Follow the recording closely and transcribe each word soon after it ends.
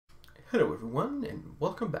Hello everyone and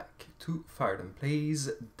welcome back to Firethem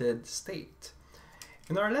Plays Dead State.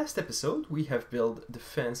 In our last episode we have built the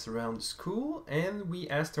fence around the school and we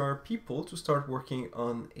asked our people to start working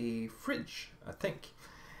on a fridge, I think.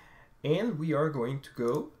 And we are going to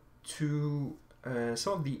go to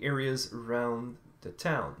some of the areas around the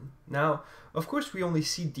town. Now, of course we only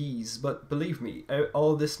see these, but believe me,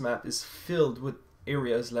 all this map is filled with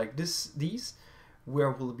areas like these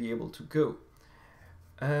where we'll be able to go.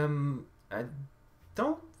 I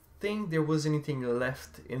don't think there was anything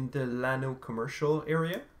left in the Lano commercial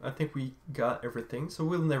area. I think we got everything, so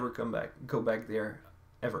we'll never go back there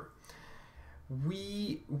ever.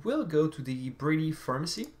 We will go to the Brady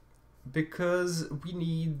Pharmacy because we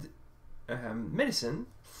need medicine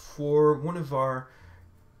for one of our,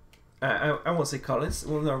 I won't say colonists,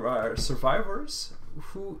 one of our survivors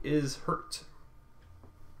who is hurt.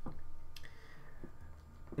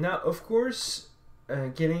 Now, of course,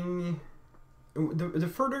 getting the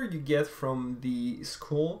further you get from the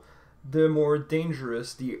school, the more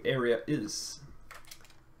dangerous the area is.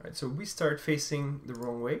 Alright, so we start facing the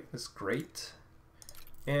wrong way. That's great.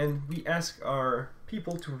 And we ask our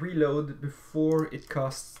people to reload before it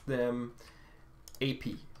costs them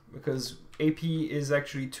AP, because AP is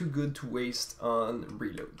actually too good to waste on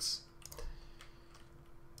reloads.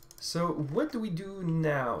 So what do we do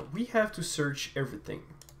now? We have to search everything.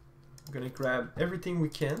 We're gonna grab everything we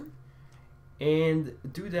can and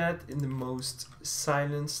do that in the most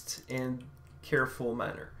silenced and careful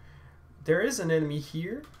manner. There is an enemy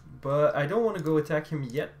here, but I don't want to go attack him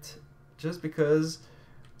yet, just because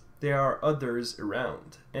there are others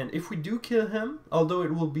around. And if we do kill him, although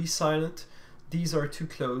it will be silent, these are too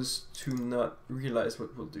close to not realize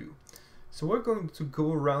what we'll do. So we're going to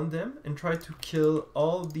go around them and try to kill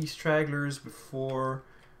all these stragglers before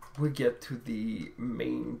we get to the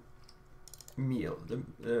main meal,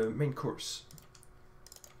 the main course.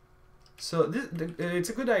 So it's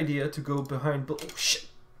a good idea to go behind. Oh shit!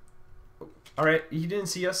 All right, he didn't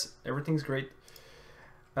see us. Everything's great.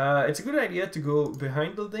 It's a good idea to go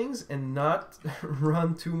behind buildings and not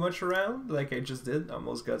run too much around, like I just did. I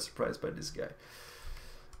almost got surprised by this guy.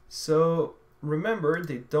 So remember,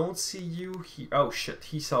 they don't see you. Oh shit!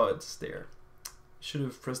 He saw it there. Should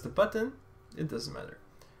have pressed the button. It doesn't matter.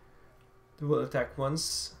 They will attack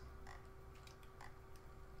once.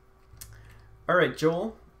 All right,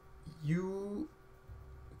 Joel.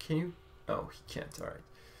 Can you? Oh, he can't. All right.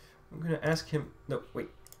 I'm gonna ask him. No, wait.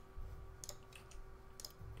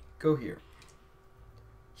 Go here.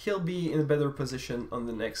 He'll be in a better position on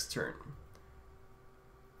the next turn.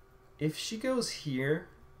 If she goes here,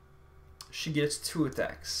 she gets 2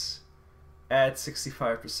 attacks at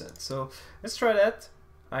 65%. So let's try that.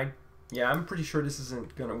 Yeah, I'm pretty sure this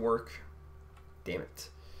isn't gonna work. Damn it.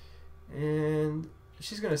 And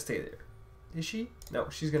she's gonna stay there. Is she? No,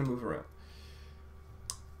 she's gonna move around.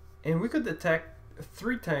 And we could attack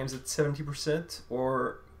 3 times at 70%,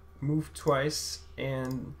 or move twice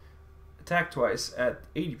and attack twice at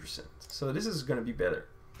 80%. So this is gonna be better.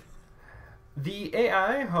 The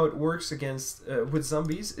AI, how it works against with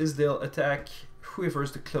zombies, is they'll attack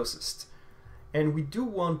whoever's the closest. And we do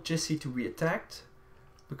want Jessie to be attacked,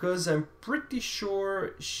 because I'm pretty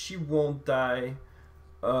sure she won't die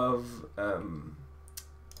of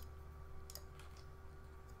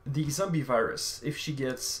the zombie virus if she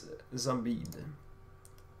gets zombied.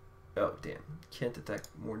 Oh damn, can't attack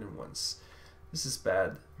more than once. This is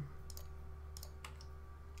bad.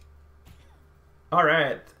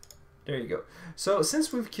 Alright, there you go. So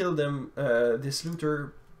since we've killed them, this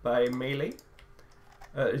looter by melee,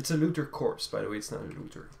 it's a looter corpse by the way, it's not a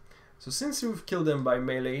looter. So since we've killed them by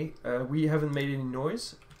melee, we haven't made any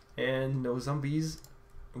noise and no zombies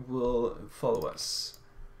will follow us.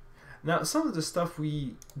 Now, some of the stuff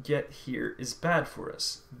we get here is bad for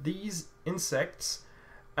us. These insects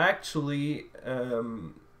actually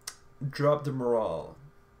drop the morale,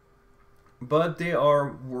 but they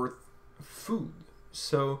are worth food.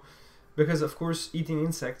 So, because of course eating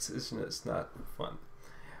insects is not fun.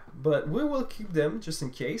 But we will keep them just in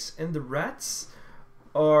case, and the rats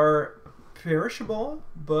are perishable,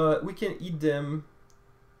 but we can eat them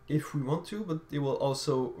if we want to, but they will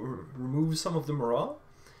also remove some of the morale.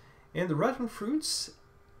 And the rotten fruits,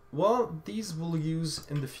 well, these we'll use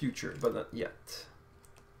in the future, but not yet.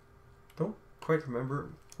 Don't quite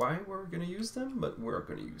remember why we're gonna use them, but we're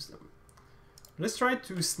gonna use them. Let's try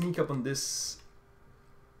to sneak up on this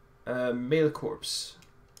male corpse.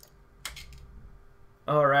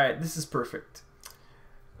 Alright, this is perfect.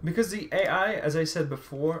 Because the AI, as I said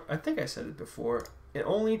before, I think I said it before, it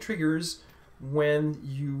only triggers when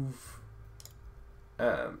you've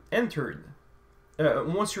entered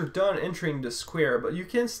once you're done entering the square, but you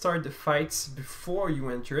can start the fights before you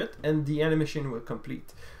enter it, and the animation will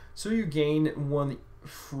complete. So you gain 1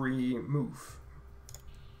 free move.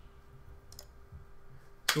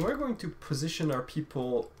 So we're going to position our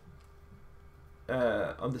people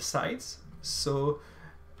on the sides. So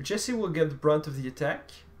Jesse will get the brunt of the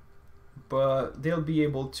attack, but they'll be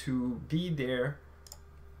able to be there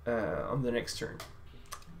on the next turn.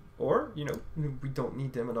 Or, you know, we don't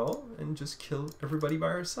need them at all and just kill everybody by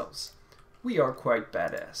ourselves. We are quite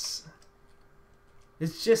badass.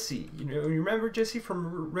 It's Jessie, you know, you remember Jessie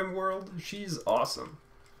from RimWorld? She's awesome.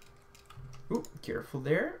 Ooh, careful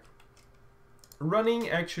there. Running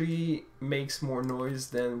actually makes more noise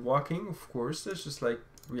than walking, of course. That's just like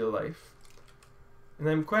real life. And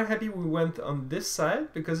I'm quite happy we went on this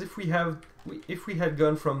side, because if we had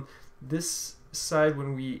gone from this side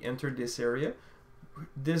when we entered this area,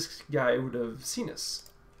 this guy would have seen us.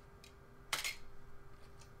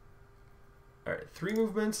 Alright, 3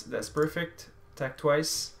 movements, that's perfect. Attack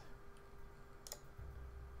twice.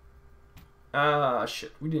 Ah,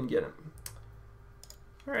 shit, we didn't get him.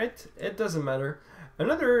 Alright, it doesn't matter.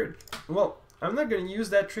 Another, well, I'm not going to use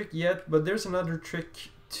that trick yet, but there's another trick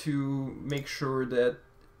to make sure that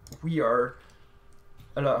we are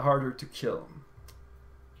a lot harder to kill.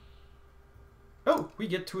 Oh, we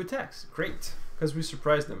get 2 attacks. Great, because we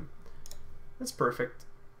surprised them. That's perfect.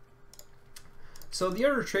 So the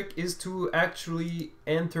other trick is to actually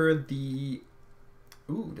enter the...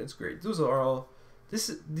 Ooh, that's great. Those are all...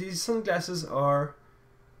 These sunglasses are...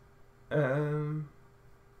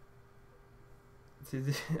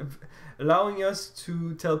 allowing us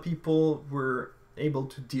to tell people we're able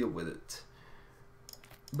to deal with it.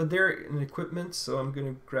 But they're an equipment, so I'm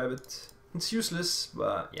gonna grab it. It's useless,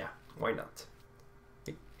 but yeah, why not?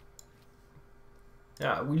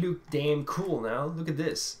 Yeah, we look damn cool now. Look at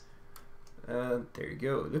this. There you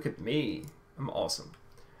go. Look at me. I'm awesome.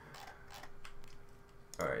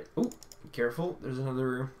 Alright. Oh, be careful. There's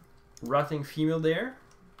another rotting female there.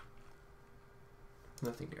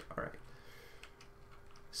 Nothing there. Alright.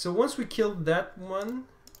 So once we killed that one,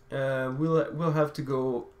 we'll have to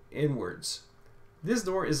go inwards. This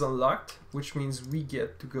door is unlocked, which means we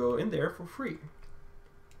get to go in there for free.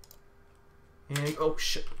 And oh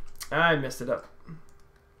shit, I messed it up.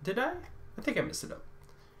 Did I? I think I messed it up.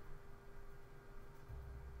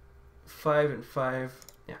 5 and 5.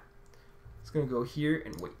 Yeah. It's gonna go here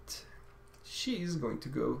and wait. She's going to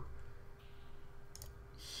go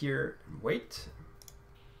here and wait.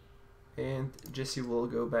 And Jesse will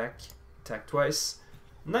go back, attack twice.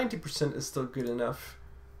 90% is still good enough.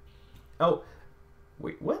 Oh,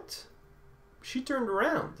 wait, what? She turned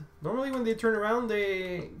around. Normally when they turn around,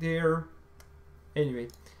 they're... Anyway.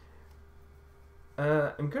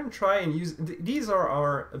 I'm gonna try and use... These are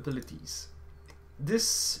our abilities.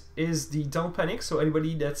 This is the don't panic, so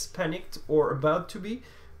anybody that's panicked or about to be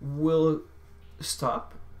will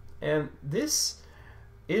stop. And this,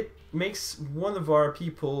 it makes one of our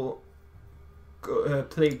people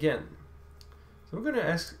play again. So I'm gonna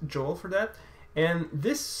ask Joel for that. And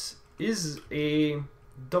this is a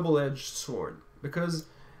double-edged sword, because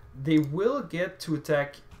they will get to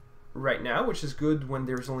attack right now, which is good when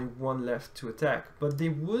there's only one left to attack, but they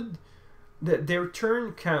would... Their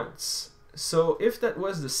turn counts. So if that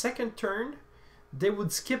was the second turn, they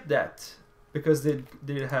would skip that, because they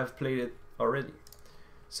have played it already.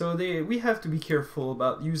 So we have to be careful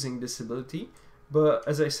about using this ability, but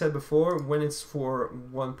as I said before, when it's for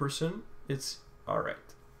one person, it's alright.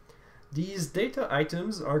 These data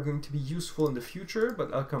items are going to be useful in the future,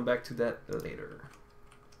 but I'll come back to that later.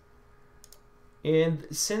 And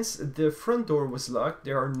since the front door was locked,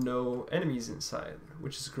 there are no enemies inside,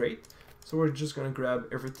 which is great. So we're just gonna grab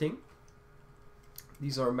everything.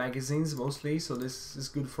 These are magazines mostly, so this is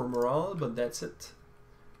good for morale, but that's it.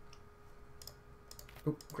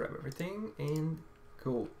 Oh, grab everything and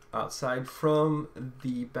go outside from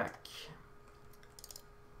the back.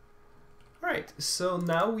 Alright, so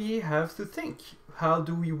now we have to think. How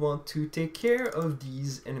do we want to take care of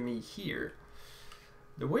these enemies here?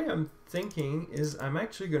 The way I'm thinking is I'm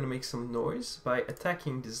actually going to make some noise by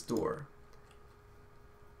attacking this door.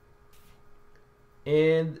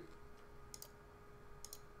 And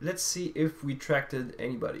let's see if we attracted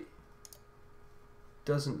anybody.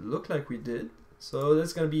 Doesn't look like we did. So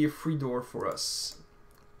that's going to be a free door for us,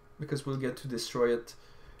 because we'll get to destroy it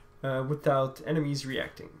without enemies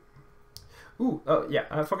reacting. Ooh, oh yeah,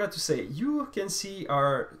 I forgot to say, you can see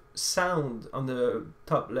our sound on the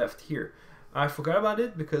top left here. I forgot about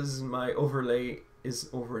it because my overlay is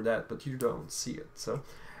over that, but you don't see it. So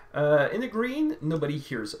in the green, nobody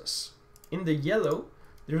hears us. In the yellow,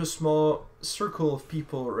 there's a small circle of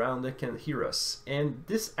people around that can hear us. And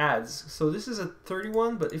this adds, so this is at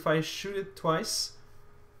 31, but if I shoot it twice,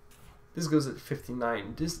 this goes at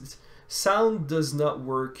 59. This sound does not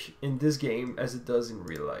work in this game as it does in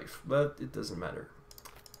real life, but it doesn't matter.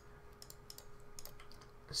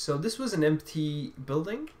 So this was an empty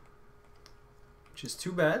building, which is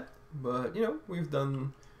too bad, but you know, we've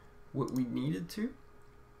done what we needed to.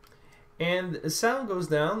 And the sound goes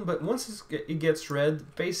down, but once it gets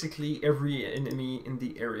red, basically every enemy in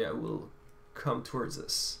the area will come towards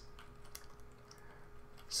us.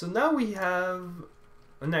 So now we have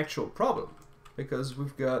an actual problem, because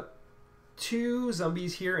we've got 2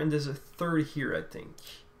 zombies here and there's a 3rd here, I think.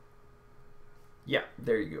 Yeah,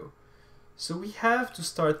 there you go. So we have to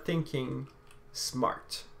start thinking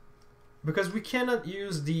smart, because we cannot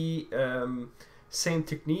use the same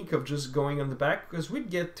technique of just going on the back, because we'd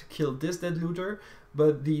get to kill this dead looter,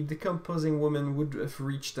 but the decomposing woman would have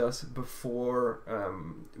reached us before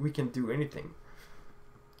we can do anything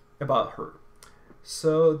about her.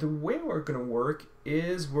 So the way we're gonna work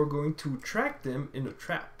is we're going to track them in a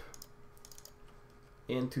trap,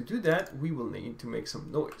 and to do that we will need to make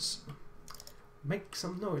some noise. Make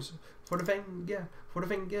some noise for the Venga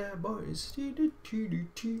boys.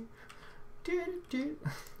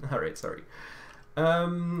 Alright, sorry.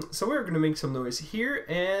 So we're gonna make some noise here,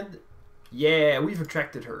 and yeah, we've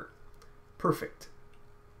attracted her. Perfect.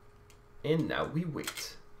 And now we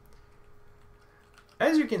wait.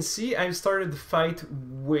 As you can see, I've started the fight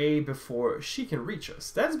way before she can reach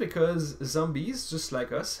us. That's because zombies, just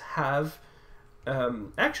like us, have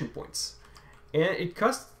action points. And it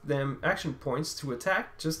costs them action points to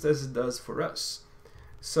attack, just as it does for us.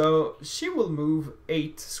 So she will move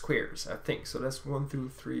 8 squares, I think. So that's 1, 2,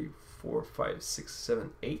 3, 4, 5, 6,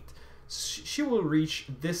 7, 8. She will reach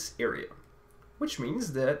this area, which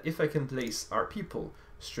means that if I can place our people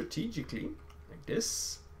strategically, like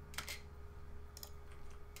this,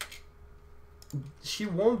 she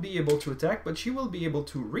won't be able to attack, but she will be able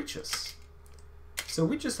to reach us. So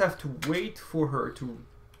we just have to wait for her to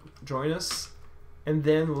join us, and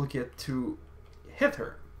then we'll get to hit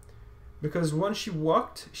her. Because once she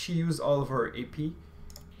walked, she used all of her AP,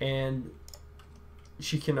 and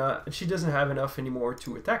she doesn't have enough anymore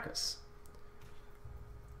to attack us.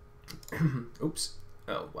 Oops.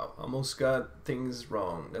 Oh wow, almost got things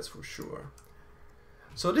wrong, that's for sure.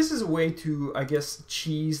 So this is a way to, I guess,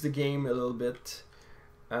 cheese the game a little bit,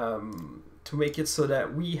 to make it so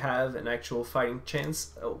that we have an actual fighting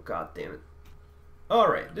chance. Oh god damn it.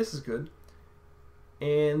 Alright, this is good.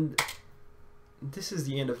 And this is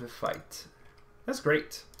the end of the fight. That's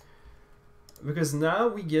great, because now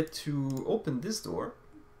we get to open this door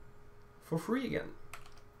for free again,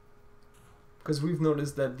 because we've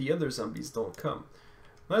noticed that the other zombies don't come.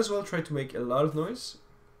 Might as well try to make a lot of noise.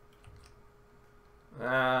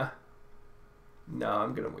 No,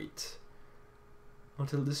 I'm gonna wait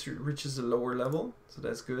until this reaches a lower level, so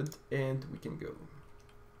that's good, and we can go.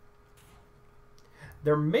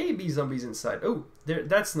 There may be zombies inside. Oh,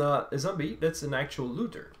 that's not a zombie, that's an actual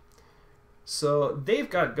looter. So they've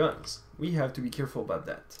got guns. We have to be careful about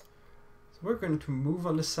that. So we're going to move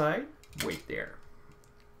on the side, wait there.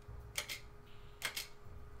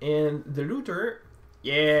 And the looter,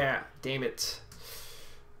 yeah, damn it.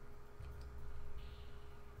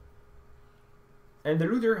 And the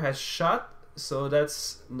looter has shot, so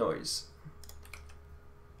that's noise.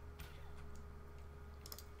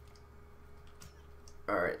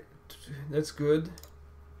 Alright, that's good.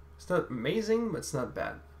 It's not amazing, but it's not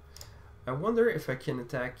bad. I wonder if I can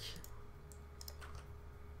attack.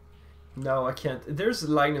 No, I can't. There's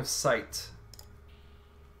a line of sight.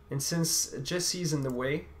 And since Jesse's in the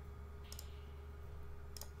way...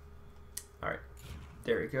 Alright,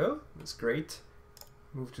 there you go. That's great.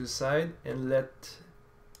 Move to the side and let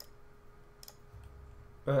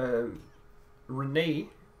Renee...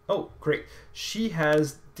 Oh, great. She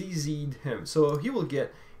has DZ'd him, so he will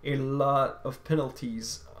get a lot of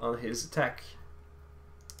penalties on his attack.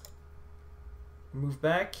 Move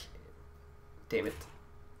back. Damn it.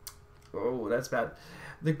 Oh, that's bad.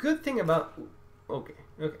 The good thing about... Okay,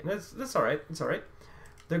 that's alright, it's alright.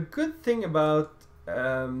 The good thing about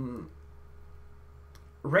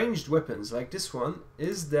ranged weapons like this one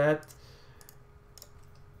is that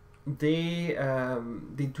they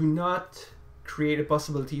do not create a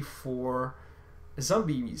possibility for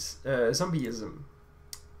zombieism.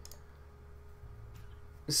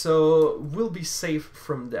 So we'll be safe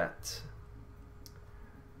from that.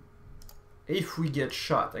 If we get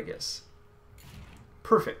shot, I guess.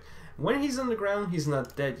 Perfect. When he's on the ground, he's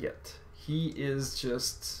not dead yet. He is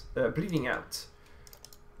just bleeding out.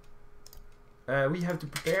 we have to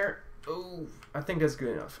prepare. Oh, I think that's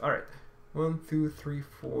good enough. All right. 1, 2, 3,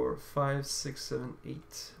 4, 5, 6, 7,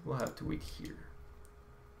 8. We'll have to wait here.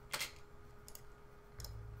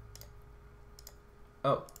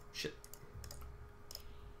 Oh, shit.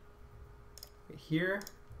 Here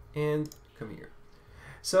and come here.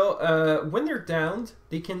 So when they're downed,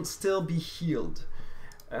 they can still be healed.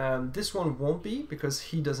 This one won't be because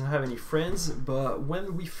he doesn't have any friends, but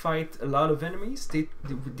when we fight a lot of enemies, they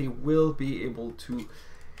will be able to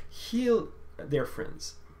heal their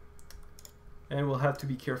friends. And we'll have to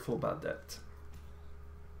be careful about that.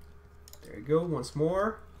 There you go, once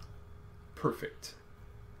more. Perfect.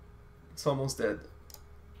 It's almost dead.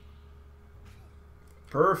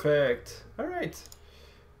 Perfect. Alright.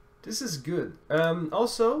 This is good.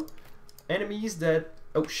 Also, enemies that...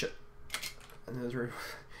 Oh, shit. Another...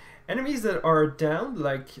 Enemies that are down,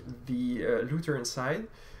 like the looter inside,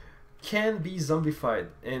 can be zombified.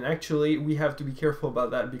 And actually, we have to be careful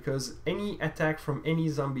about that because any attack from any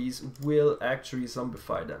zombies will actually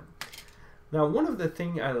zombify them. Now, one of the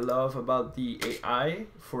things I love about the AI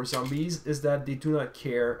for zombies is that they do not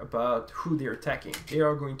care about who they're attacking. They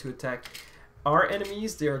are going to attack our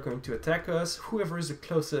enemies, they are going to attack us. Whoever is the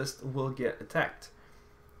closest will get attacked.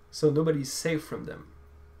 So nobody's safe from them.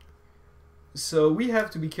 So we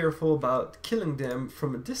have to be careful about killing them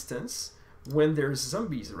from a distance when there's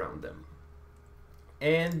zombies around them.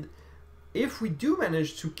 And if we do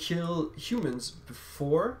manage to kill humans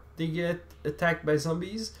before they get attacked by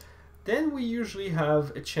zombies, then we usually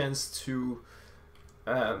have a chance to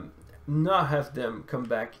not have them come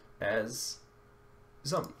back as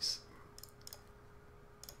zombies.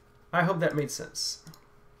 I hope that made sense.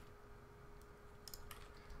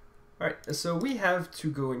 Alright, so we have to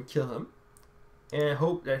go and kill him and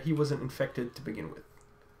hope that he wasn't infected to begin with.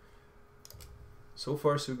 So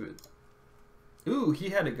far, so good. Ooh, he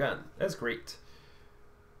had a gun. That's great.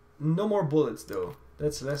 No more bullets, though.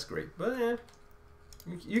 That's less great. But yeah,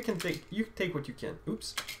 you can take what you can.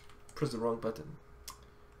 Oops, press the wrong button.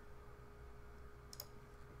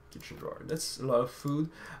 Kitchen drawer. That's a lot of food.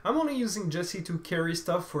 I'm only using Jessie to carry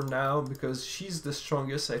stuff for now because she's the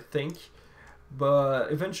strongest, I think.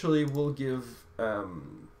 But eventually, we'll give.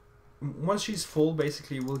 Once she's full,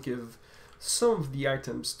 basically, we'll give some of the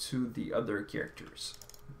items to the other characters.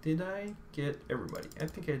 Did I get everybody? I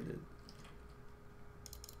think I did.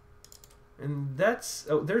 And that's...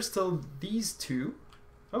 Oh, there's still these two.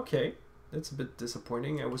 Okay, that's a bit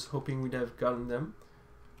disappointing. I was hoping we'd have gotten them.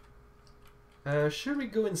 Should we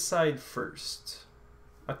go inside first?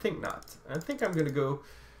 I think not. I think I'm gonna go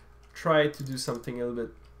try to do something a little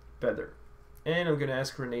bit better. And I'm gonna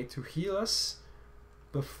ask Renee to heal us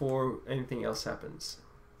before anything else happens.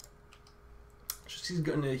 She's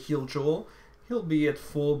gonna heal Joel. He'll be at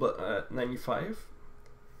full, but at 95.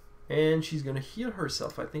 And she's gonna heal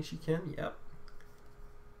herself. I think she can. Yep.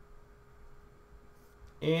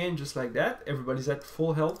 And just like that, everybody's at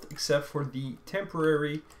full health except for the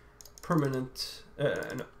temporary, permanent.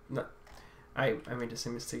 No, not. I made the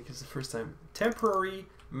same mistake as the first time. Temporary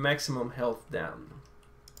maximum health down.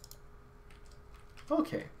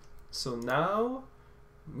 Okay. So now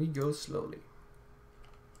we go slowly.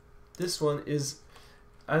 This one is,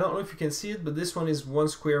 I don't know if you can see it, but this one is one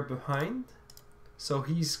square behind. So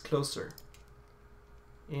he's closer.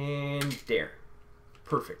 And there.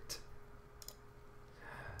 Perfect.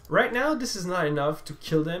 Right now, this is not enough to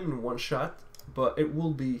kill them in one shot, but it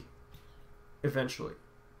will be eventually.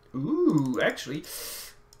 Ooh, actually,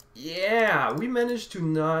 yeah, we managed to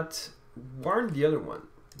not warn the other one.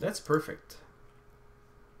 That's perfect.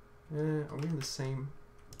 Are we in the same?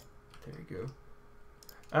 There you go.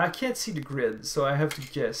 I can't see the grid, so I have to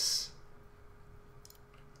guess.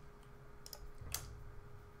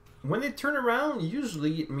 When they turn around,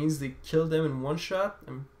 usually it means they kill them in one shot.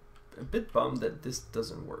 I'm a bit bummed that this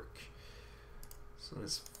doesn't work. So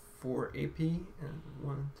it's 4 AP and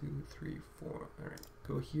 1, 2, 3, 4. Alright,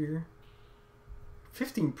 go here.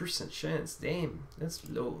 15% chance. Damn, that's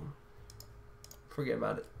low. Forget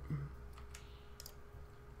about it.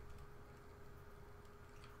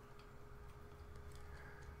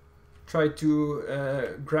 Tried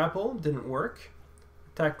to grapple, didn't work.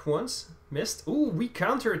 Attacked once, missed. Ooh, we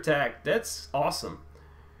counterattacked. That's awesome.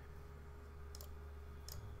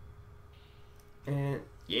 And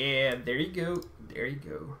yeah, there you go. There you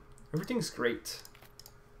go. Everything's great.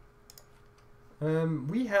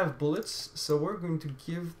 We have bullets, so we're going to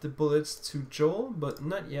give the bullets to Joel, but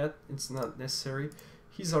not yet. It's not necessary.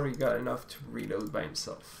 He's already got enough to reload by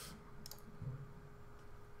himself.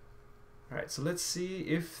 Alright, so let's see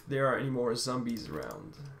if there are any more zombies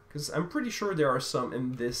around. Because I'm pretty sure there are some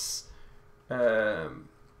in this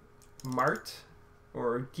mart.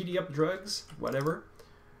 or giddy up drugs, whatever.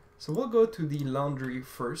 So we'll go to the laundry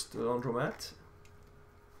first, the laundromat.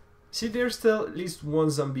 See, there's still at least one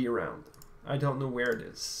zombie around. I don't know where it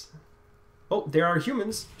is. Oh, there are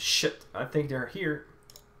humans. Shit, I think they're here.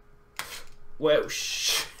 Whoa,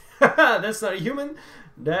 that's not a human.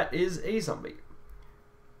 That is a zombie.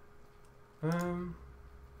 Alright,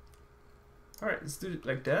 let's do it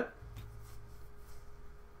like that.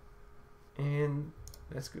 And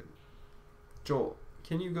that's good. Joel,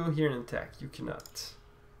 can you go here and attack? You cannot.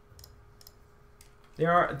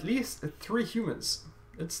 There are at least 3 humans.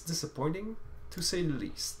 That's disappointing, to say the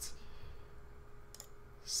least.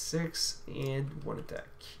 6 and 1 attack.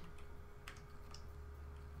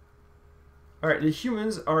 Alright, the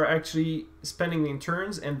humans are actually spending in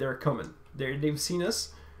turns and they're coming. They've seen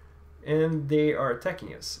us and they are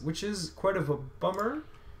attacking us, which is quite of a bummer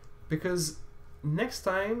because next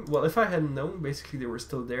time, well, if I hadn't known basically they were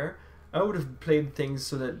still there, I would have played things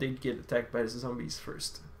so that they'd get attacked by the zombies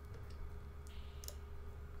first.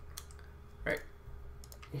 Right.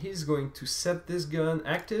 He's going to set this gun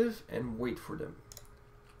active and wait for them.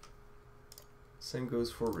 Same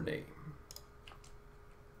goes for Renee.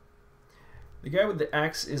 The guy with the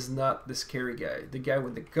axe is not the scary guy. The guy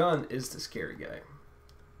with the gun is the scary guy.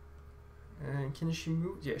 And can she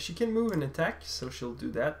move? Yeah, she can move and attack, so she'll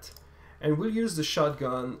do that. And we'll use the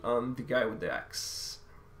shotgun on the guy with the axe.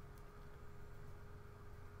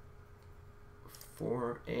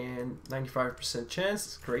 4 and 95% chance.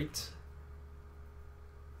 It's great.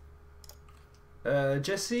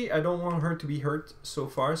 Jessie, I don't want her to be hurt so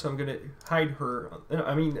far, so I'm gonna hide her.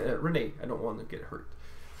 Renee, I don't want to get hurt.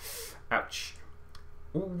 Ouch.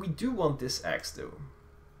 Well, we do want this axe though.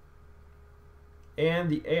 And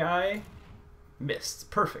the AI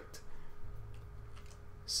missed. Perfect.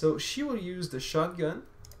 So she will use the shotgun.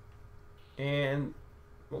 And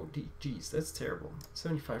oh geez, that's terrible.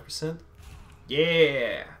 75%.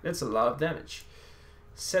 Yeah, that's a lot of damage.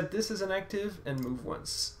 Set this as inactive and move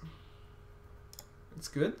once. That's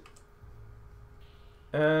good.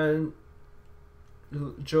 And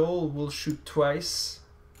Joel will shoot twice.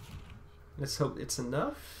 Let's hope it's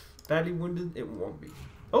enough. Badly wounded, it won't be.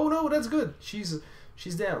 Oh no, that's good. She's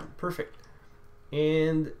down. Perfect.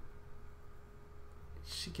 And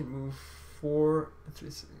she can move 4, 3,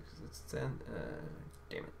 6, that's 10.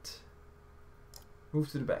 Damn it. Move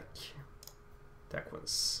to the back. Attack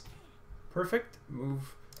once. Perfect.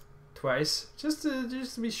 Move twice, just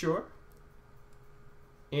to be sure.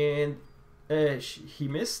 And he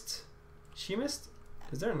missed. She missed.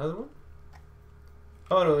 Is there another one?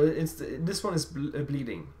 Oh no, this one is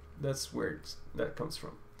bleeding. That's where that comes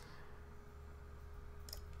from.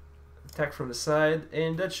 Attack from the side,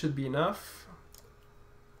 and that should be enough.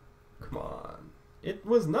 Come on. It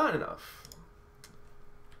was not enough.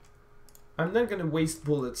 I'm not gonna waste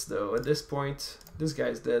bullets though at this point. This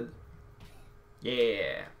guy's dead.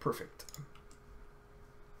 Yeah, perfect.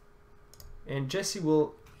 And Jesse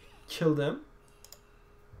will kill them.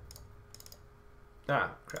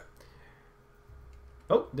 Ah, crap.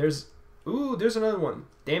 Oh, there's another one.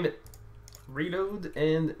 Damn it. Reload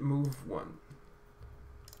and move 1.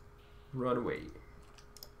 Run away.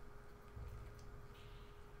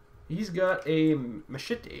 He's got a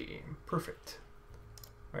machete. Perfect.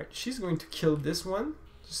 Alright, she's going to kill this one,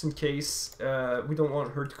 just in case we don't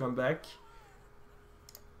want her to come back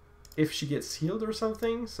if she gets healed or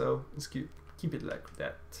something, so let's keep it like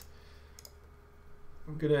that.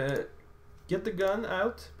 I'm gonna get the gun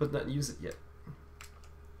out, but not use it yet.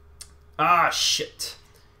 Ah, shit.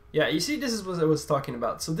 Yeah, you see, this is what I was talking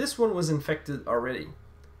about. So this one was infected already.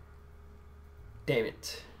 Damn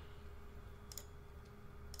it.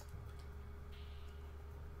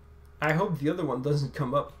 I hope the other one doesn't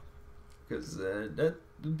come up, because that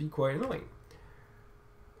would be quite annoying.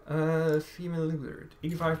 Female lizard,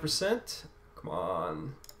 85%. Come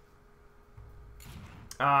on.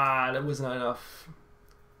 Ah, that was not enough.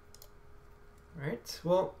 Alright,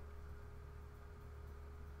 well.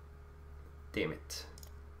 Damn it.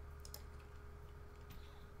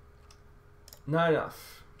 Not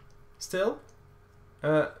enough. Still?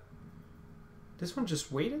 This one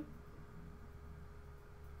just waited?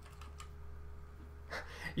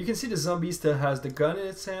 You can see the zombie still has the gun in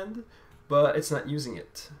its hand, but it's not using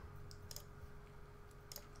it.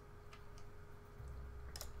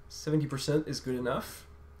 70% is good enough.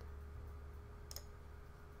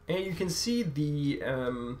 And you can see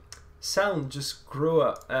the sound just grow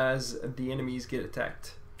up as the enemies get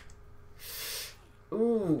attacked.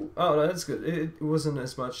 Ooh, oh, no, that's good. It wasn't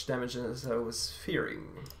as much damage as I was fearing.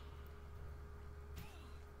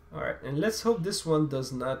 Alright, and let's hope this one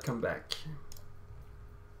does not come back.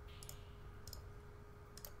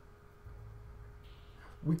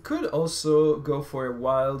 We could also go for a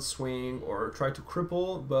wild swing or try to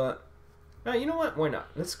cripple, but you know what? Why not?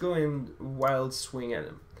 Let's go and wild swing at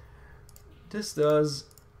him. This does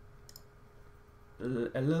a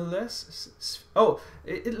little less. Oh,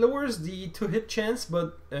 it lowers the to-hit chance,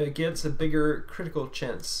 but gets a bigger critical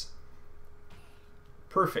chance.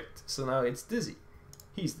 Perfect. So now it's dizzy.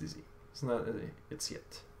 He's dizzy. It's not it's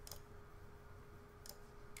yet.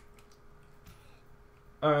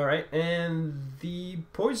 Alright, and the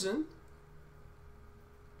poison,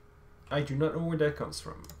 I do not know where that comes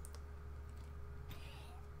from.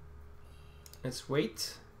 Let's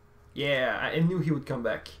wait. Yeah, I knew he would come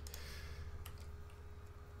back.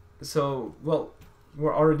 So, well,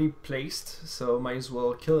 we're already placed, so might as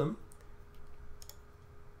well kill him.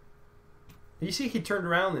 You see, he turned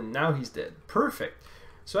around and now he's dead. Perfect.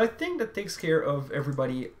 So I think that takes care of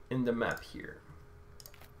everybody in the map here.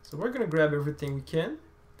 So we're gonna grab everything we can.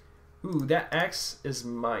 Ooh, that axe is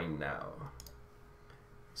mine now.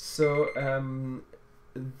 So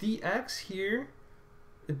the axe here,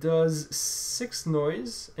 it does 6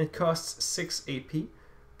 noise. It costs 6 AP,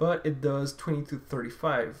 but it does 20 to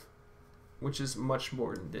 35, which is much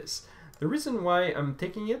more than this. The reason why I'm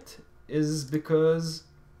taking it is because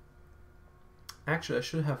actually I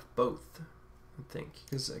should have both, I think,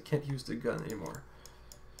 because I can't use the gun anymore.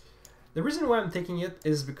 The reason why I'm taking it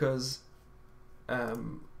is because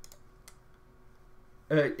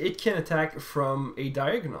it can attack from a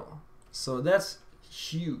diagonal, so that's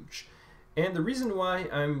huge. And the reason why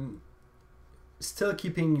I'm still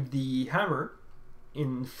keeping the hammer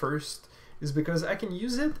in first is because I can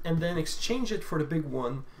use it and then exchange it for the big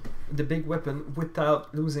one, the big weapon,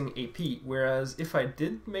 without losing AP. Whereas if I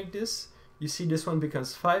did make this, you see this one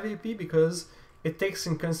becomes 5 AP because it takes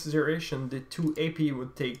in consideration the 2 AP it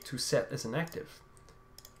would take to set as an active.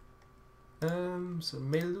 So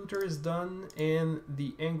male looter is done, and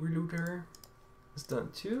the angry looter is done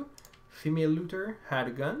too. Female looter had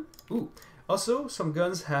a gun. Ooh, also some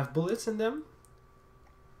guns have bullets in them,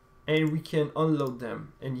 and we can unload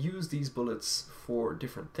them and use these bullets for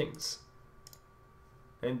different things.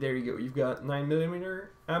 And there you go, you've got 9mm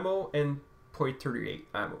ammo and .38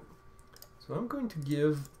 ammo. So I'm going to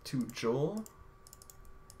give to Joel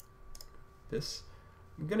this.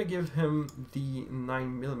 I'm gonna give him the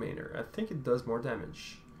 9mm. I think it does more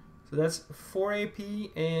damage. So that's 4 AP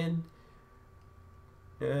and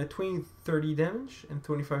 20-30 damage and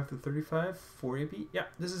 25 to 35, 4 AP. Yeah,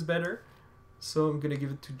 this is better. So I'm gonna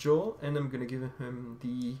give it to Joel, and I'm gonna give him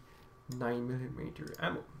the 9mm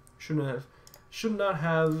ammo. Should not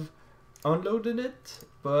have unloaded it,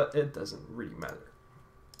 but it doesn't really matter.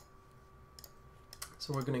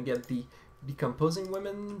 So we're gonna get the decomposing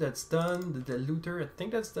women, that's done. The looter, I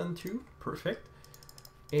think that's done too. Perfect.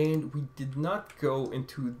 And we did not go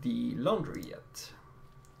into the laundry yet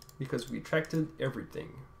because we attracted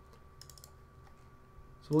everything.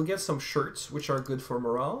 So we'll get some shirts, which are good for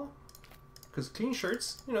morale, because clean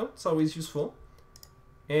shirts, you know, it's always useful.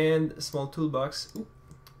 And a small toolbox. Ooh.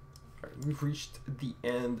 Right, we've reached the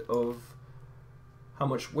end of how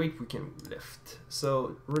much weight we can lift.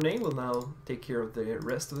 So Renee will now take care of the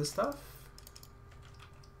rest of the stuff.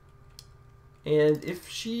 And if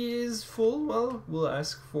she is full, well, we'll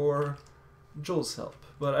ask for Joel's help,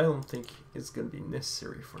 but I don't think it's going to be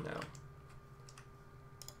necessary for now.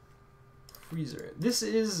 Freezer. This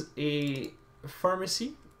is a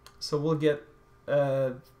pharmacy, so we'll get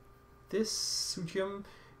this sodium.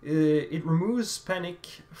 It removes panic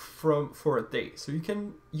for a day, so you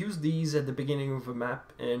can use these at the beginning of a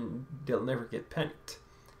map and they'll never get panicked.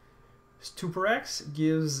 Stuperax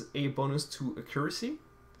gives a bonus to accuracy.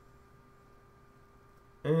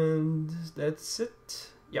 And that's it.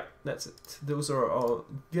 Yeah, that's it. Those are all.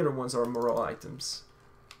 The other ones are morale items.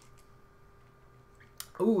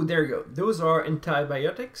 Oh, there you go. Those are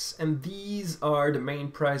antibiotics, and these are the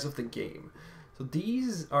main prize of the game. So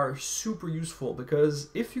these are super useful because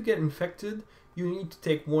if you get infected, you need to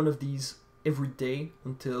take one of these every day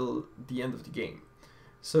until the end of the game.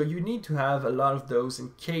 So you need to have a lot of those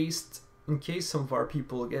in case some of our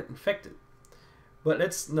people get infected. But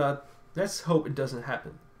let's hope it doesn't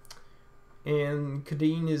happen. And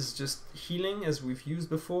codeine is just healing, as we've used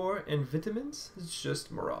before, and vitamins is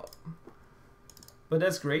just morale. But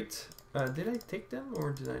that's great. Did I take them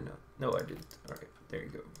or did I not? No, I didn't. Alright, there you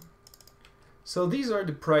go. So these are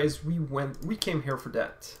the prize we came here for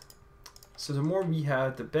that. So the more we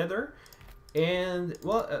have, the better. And,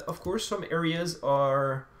 well, of course, some areas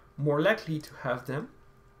are more likely to have them.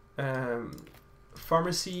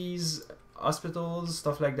 Pharmacies, hospitals,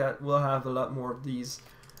 stuff like that will have a lot more of these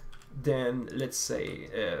than, let's say,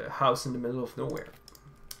 a house in the middle of nowhere.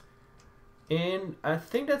 And I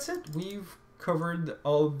think that's it. We've covered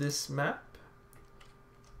all of this map.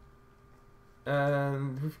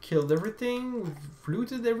 We've killed everything, we've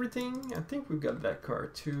looted everything. I think we've got that car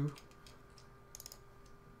too.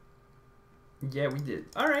 Yeah, we did.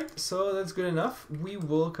 Alright, so that's good enough. We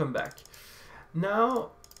will come back.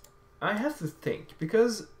 Now, I have to think,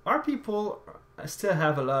 because our people still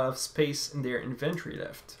have a lot of space in their inventory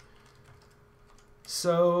left.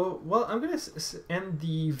 So, well, I'm gonna end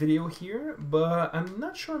the video here, but I'm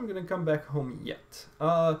not sure I'm gonna come back home yet.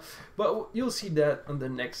 But you'll see that on the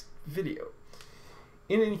next video.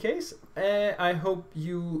 In any case, I hope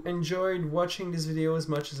you enjoyed watching this video as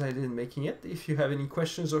much as I did making it. If you have any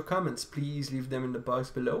questions or comments, please leave them in the box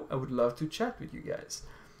below. I would love to chat with you guys.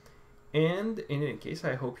 And in any case,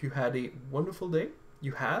 I hope you had a wonderful day.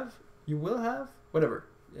 You will have, whatever.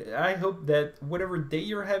 I hope that whatever day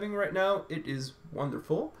you're having right now, it is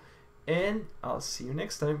wonderful. And I'll see you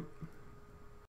next time.